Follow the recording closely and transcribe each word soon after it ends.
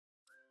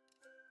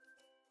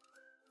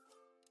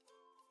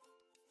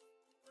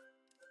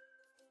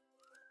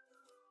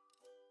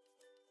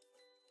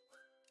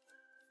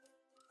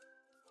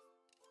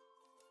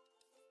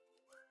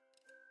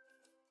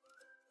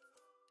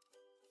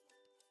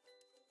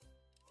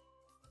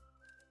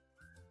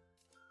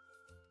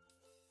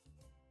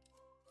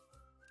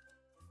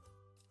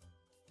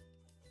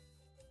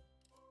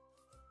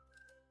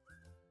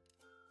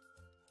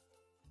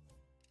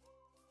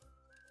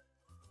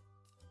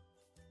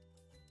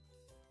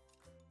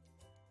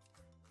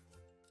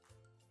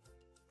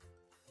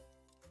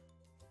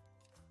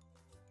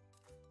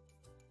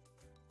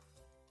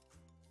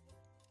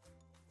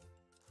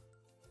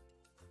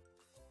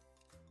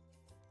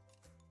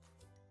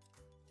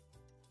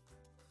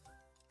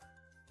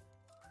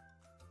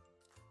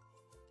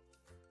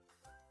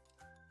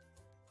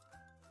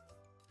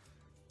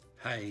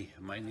Hi,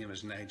 my name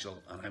is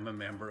Nigel and I'm a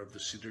member of the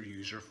Cedar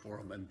User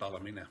Forum in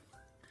Ballymena.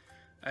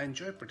 I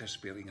enjoy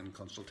participating in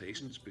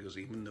consultations because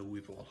even though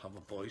we all have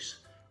a voice,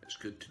 it's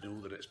good to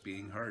know that it's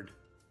being heard.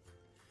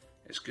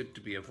 It's good to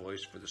be a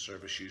voice for the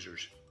service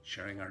users,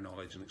 sharing our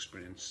knowledge and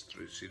experience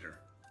through Cedar,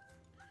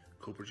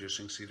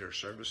 co-producing Cedar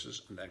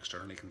services and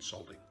externally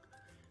consulting,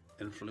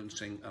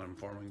 influencing and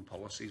informing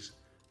policies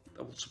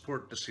that will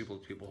support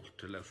disabled people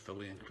to live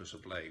fully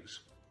inclusive lives.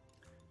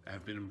 I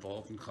have been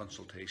involved in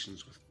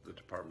consultations with the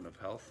Department of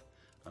Health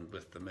and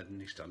with the Mid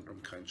and East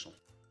Antrim Council.